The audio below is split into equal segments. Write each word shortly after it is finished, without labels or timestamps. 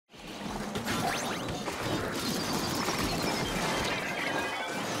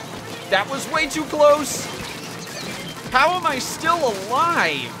That was way too close. How am I still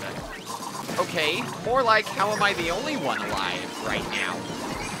alive? Okay, more like how am I the only one alive right now?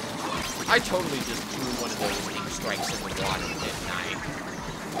 I totally just threw one of those ink strikes in the water, didn't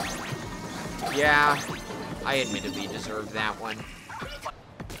I? Yeah, I admittedly deserved that one.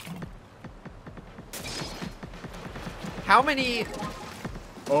 How many...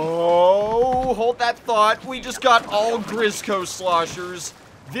 Oh, hold that thought. We just got All-Grizzco sloshers.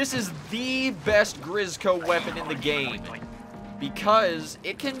 This is the best Grizzco weapon in the game, because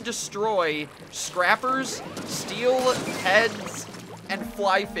it can destroy scrappers, steel heads, and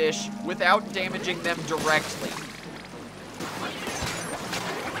fly fish without damaging them directly.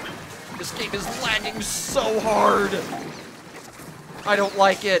 This game is lagging so hard. I don't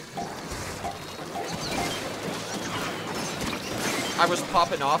like it. I was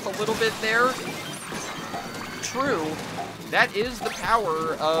popping off a little bit there. True, that is the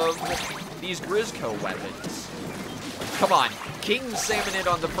power of these Grizzco weapons. Come on, King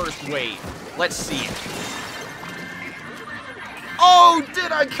Salmonid on the first wave. Let's see it. Oh,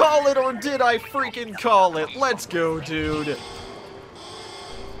 did I call it or did I freaking call it? Let's go, dude.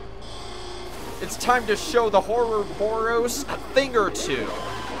 It's time to show the Horror Boros a thing or two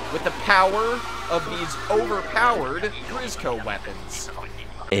with the power of these overpowered Grizzco weapons.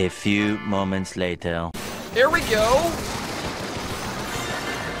 A few moments later. Here we go.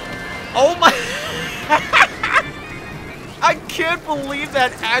 Oh my... I can't believe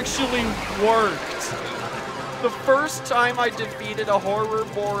that actually worked. The first time I defeated a Horror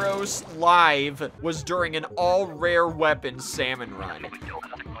Boros live was during an all-rare weapon Salmon Run.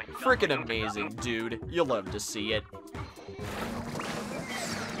 Freaking amazing, dude. You'll love to see it.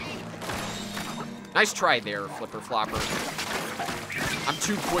 Nice try there, Flipper Flopper. I'm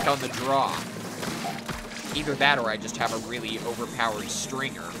too quick on the draw. Either that or I just have a really overpowered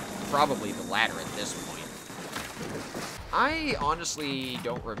stringer. Probably the latter at this point. I honestly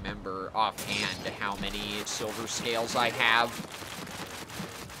don't remember offhand how many silver scales I have.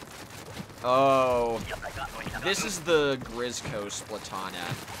 Oh, this is the Grizzco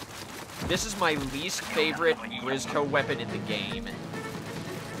Splatana. This is my least favorite Grizzco weapon in the game.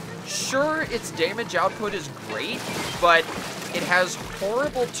 Sure, its damage output is great, but it has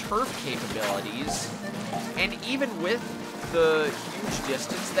horrible turf capabilities, and even with the huge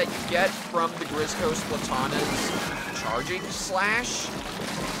distance that you get from the Grizzco Splatana's charging slash,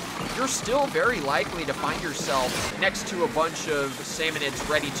 you're still very likely to find yourself next to a bunch of Salmonids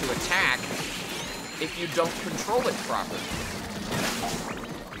ready to attack if you don't control it properly.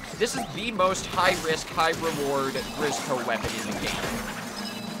 This is the most high-risk, high-reward Grizzco weapon in the game.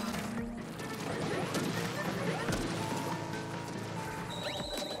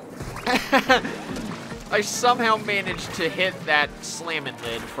 I somehow managed to hit that slamming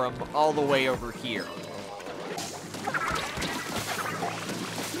lid from all the way over here.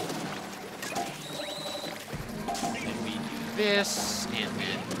 And we do this, and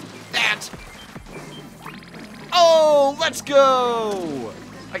then that. Oh, let's go!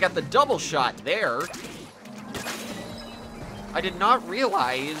 I got the double shot there. I did not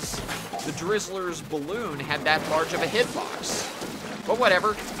realize the Drizzler's balloon had that large of a hitbox. But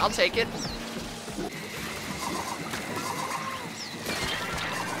whatever, I'll take it.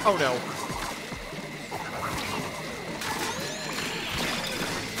 Oh no.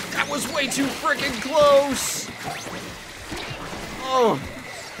 That was way too freaking close! Oh.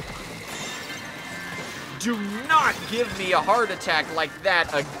 Do not give me a heart attack like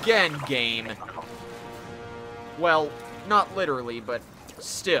that again, game. Well, not literally, but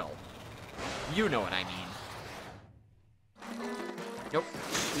still. You know what I mean. Nope,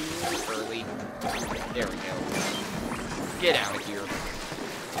 too early. There we go. Get out of here.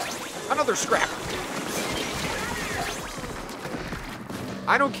 Another scrap.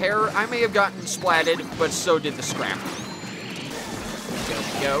 I don't care. I may have gotten splatted, but so did the scrap. There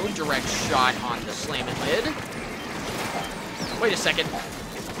we go. Direct shot on the slamming lid. Wait a second.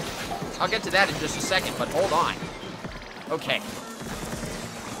 I'll get to that in just a second, but hold on. Okay.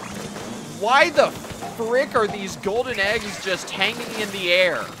 Why the frick are these golden eggs just hanging in the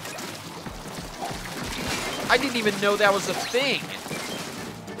air? I didn't even know that was a thing.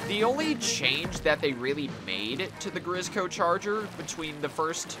 The only change that they really made to the Grizzco Charger between the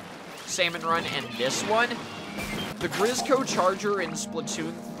first Salmon Run and this one, the Grizzco Charger in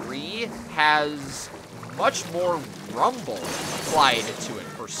Splatoon 3 has much more rumble applied to it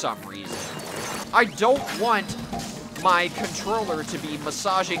for some reason. I don't want my controller to be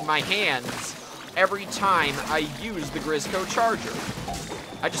massaging my hands every time I use the Grizzco Charger.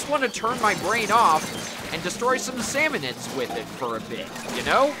 I just want to turn my brain off and destroy some salmonids with it for a bit, you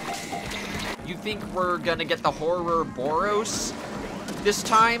know? You think we're gonna get the horror Boros this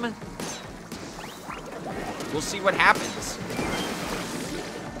time? We'll see what happens.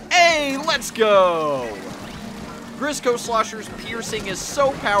 Hey, let's go! Grizzco Slosher's piercing is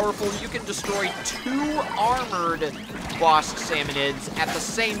so powerful, you can destroy 2 armored boss salmonids at the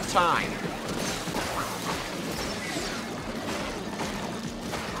same time.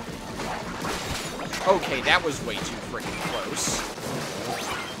 Okay, that was way too freaking close.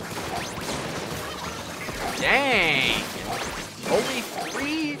 Dang! Only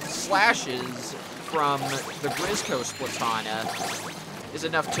 3 slashes from the Grizzco Splatana is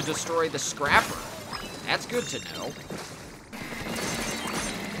enough to destroy the Scrapper. That's good to know.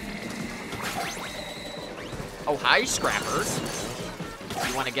 Oh, hi, Scrapper.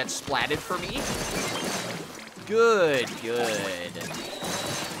 You want to get splatted for me? Good, good.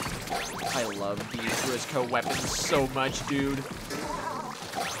 I love these Grizzco weapons so much, dude.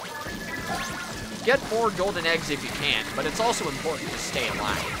 Get more golden eggs if you can, but it's also important to stay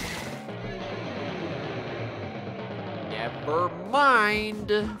alive. Never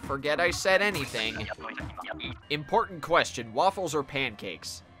mind. Forget I said anything. Important question, waffles or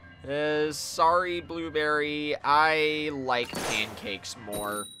pancakes? Sorry, Blueberry. I like pancakes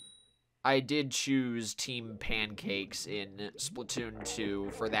more. I did choose Team Pancakes in Splatoon 2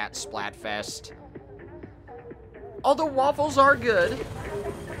 for that Splatfest. Although waffles are good,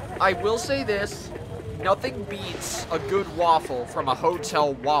 I will say this, nothing beats a good waffle from a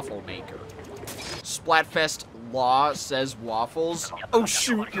hotel waffle maker. Splatfest law says waffles. Oh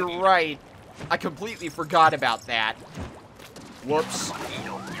shoot, you're right. I completely forgot about that. Whoops.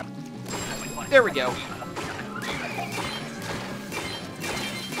 There we go.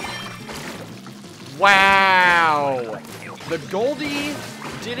 Wow! The Goldie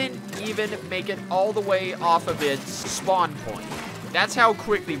didn't even make it all the way off of its spawn point. That's how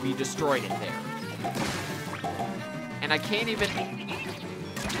quickly we destroyed it there. And I can't even...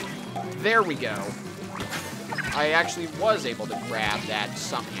 There we go. I actually was able to grab that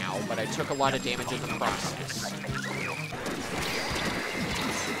somehow, but I took a lot of damage in the process.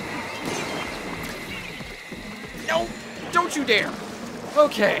 No! Don't you dare!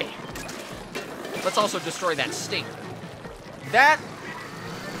 Okay. Let's also destroy that stink. That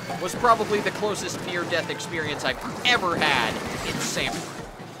was probably the closest near-death experience I've ever had in Salmon Run.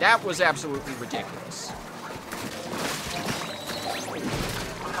 That was absolutely ridiculous.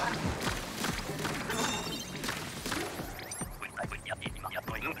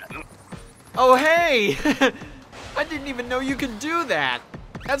 Oh, hey! I didn't even know you could do that.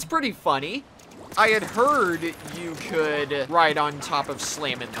 That's pretty funny. I had heard you could ride on top of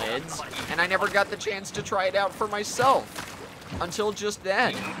slamming lids, and I never got the chance to try it out for myself until just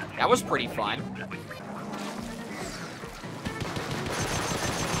then. That was pretty fun.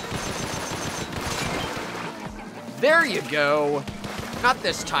 There you go. Not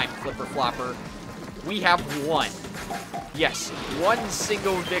this time, Flipper Flopper. We have won. Yes, one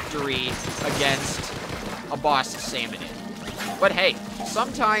single victory against a boss salmonid. But hey,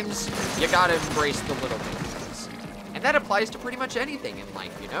 sometimes you gotta embrace the little victories. And that applies to pretty much anything in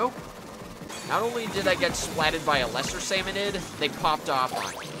life, you know? Not only did I get splatted by a lesser salmonid, they popped off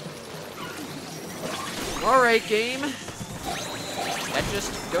on me. Alright, game. That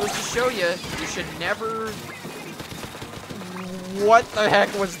just goes to show you, you should never... What the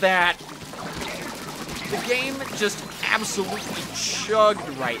heck was that? The game just absolutely chugged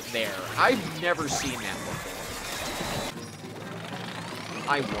right there. I've never seen that before.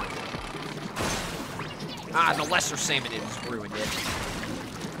 I won. Ah, the lesser salmonids ruined it.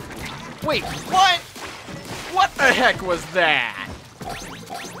 Wait, what? What the heck was that?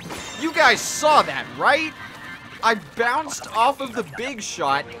 You guys saw that, right? I bounced off of the big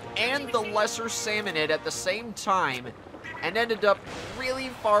shot and the lesser salmonid at the same time and ended up really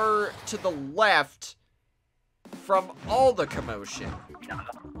far to the left from all the commotion.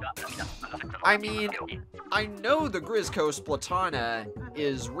 I mean, I know the Grizzco Splatana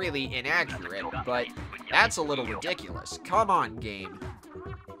is really inaccurate, but that's a little ridiculous. Come on, game.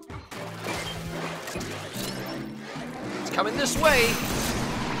 It's coming this way.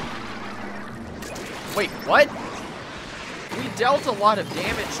 Wait, what? We dealt a lot of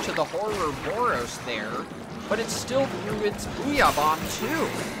damage to the Horror Boros there, but it still threw its Booyah Bomb too.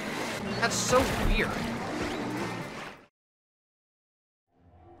 That's so weird.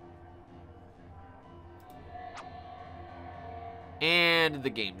 And the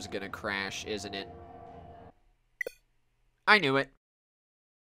game's gonna crash, isn't it? I knew it.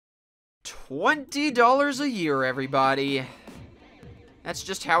 $20 a year, everybody. That's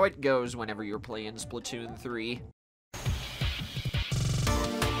just how it goes whenever you're playing Splatoon 3.